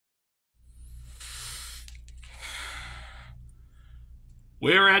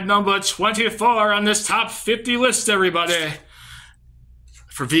We're at number 24 on this top 50 list, everybody.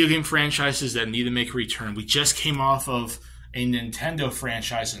 For video game franchises that need to make a return, we just came off of a Nintendo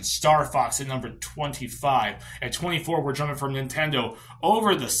franchise in Star Fox at number 25. At 24, we're jumping from Nintendo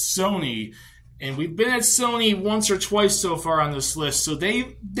over to Sony. And we've been at Sony once or twice so far on this list. So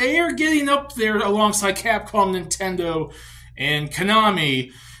they are getting up there alongside Capcom, Nintendo, and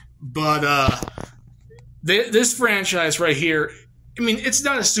Konami. But this franchise right here, I mean, it's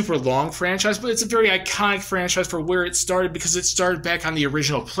not a super long franchise, but it's a very iconic franchise for where it started because it started back on the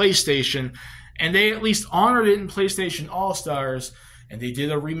original PlayStation. And they at least honored it in PlayStation All-Stars. And they did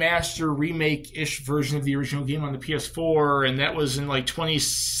a remaster, remake-ish version of the original game on the PS4. And that was in like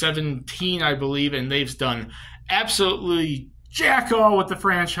 2017, I believe. And they've done absolutely jack all with the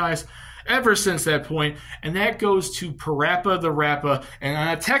franchise ever since that point. And that goes to Parappa the Rapper. And on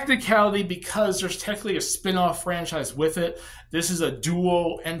a technicality, because there's technically a spin-off franchise with it, this is a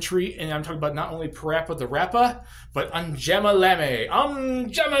dual entry. And I'm talking about not only Parappa the Rapper, but Umjemoleme.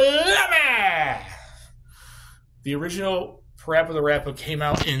 Umjemoleme! The original Parappa the Rapper came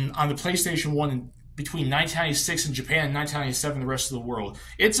out on the PlayStation 1 between 1996 in Japan and 1997 in the rest of the world.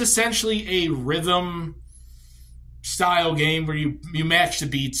 It's essentially a rhythm style game where you match the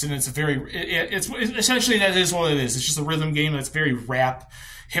beats, and it's essentially that is what it is. It's just a rhythm game that's very rap,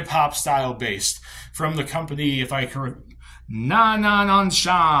 hip hop style based from the company, if I correct, Na Na Na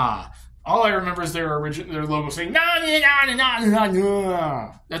Sha. All I remember is their logo saying na na na na na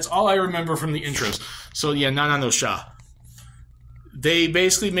na. That's all I remember from the intros. So yeah, Na Na No Sha. They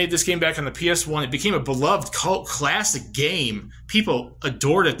basically made this game back on the PS1. It became a beloved cult classic game. People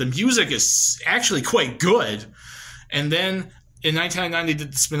adored it. The music is actually quite good. And then in 1999, they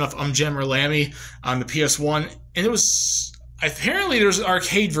did the spin-off Umjemoleme on the PS1. And it was... Apparently, there's an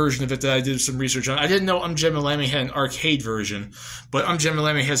arcade version of it that I did some research on. I didn't know Umjemoleme had an arcade version. But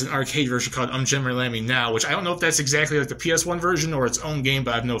Umjemoleme has an arcade version called Umjemoleme Now, which I don't know if that's exactly like the PS1 version or its own game,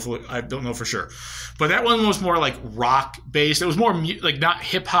 but I don't know for sure. But that one was more like rock-based. It was more like not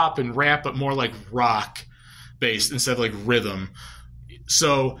hip-hop and rap, but more like rock-based instead of like rhythm.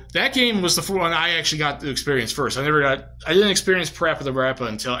 So that game was the one I actually got to experience first. I didn't experience Parappa the Rapper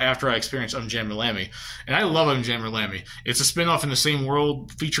until after I experienced Umjemoleme. And I love Umjemoleme. It's a spin-off in the same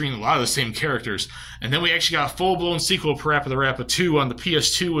world featuring a lot of the same characters. And then we actually got a full-blown sequel, Parappa the Rapper 2, on the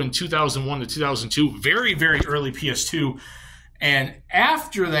PS2 in 2001 to 2002. Very, very early PS2. And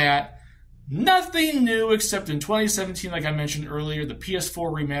after that, nothing new except in 2017, like I mentioned earlier, the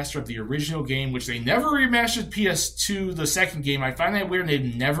PS4 remaster of the original game, which they never remastered PS2, the second game. I find that weird.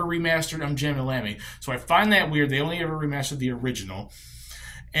 They've never remastered Umjemoleme. So I find that weird. They only ever remastered the original.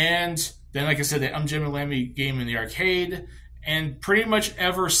 And then, like I said, the Umjemoleme game in the arcade. And pretty much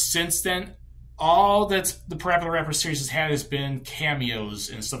ever since then, all that the Parappa the Rapper series has had has been cameos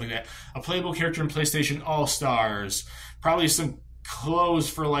and stuff like that. A playable character in PlayStation All-Stars. Probably some clothes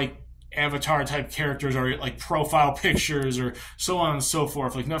for, like, avatar type characters or like profile pictures or so on and so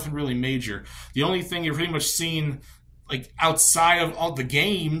forth. Like nothing really major. The only thing you're pretty much seeing like outside of all the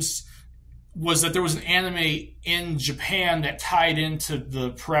games was that there was an anime in Japan that tied into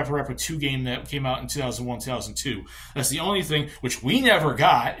the Parappa the Rapper 2 game that came out in 2001, 2002. That's the only thing, which we never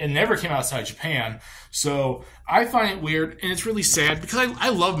got and never came outside Japan. So I find it weird, and it's really sad because I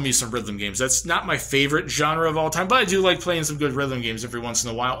love me some rhythm games. That's not my favorite genre of all time, but I do like playing some good rhythm games every once in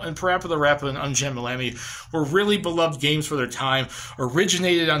a while. And Parappa the Rapper and Umjemoleme were really beloved games for their time,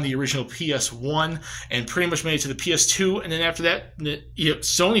 originated on the original PS1 and pretty much made it to the PS2. And then after that,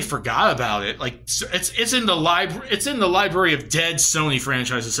 Sony forgot about it. Like it's in the library of dead Sony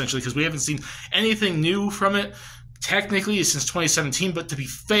franchise essentially because we haven't seen anything new from it. Technically, since 2017, but to be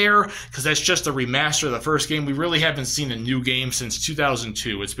fair, because that's just a remaster of the first game, we really haven't seen a new game since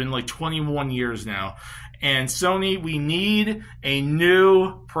 2002. It's been like 21 years now. And Sony, we need a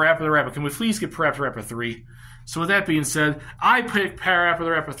new Parappa the Rapper. Can we please get Parappa the Rapper 3? So with that being said, I picked Parappa the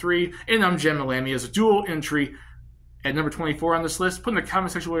Rapper 3 and Umjemoleme as a dual entry at number 24 on this list. Put in the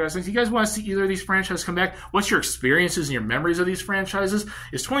comment section what you guys think. If you guys want to see either of these franchises come back, what's your experiences and your memories of these franchises?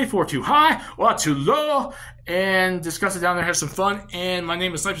 Is 24 too high or too low? And discuss it down there, have some fun. And my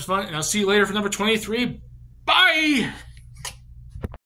name is Snipers Fun, and I'll see you later for number 23. Bye!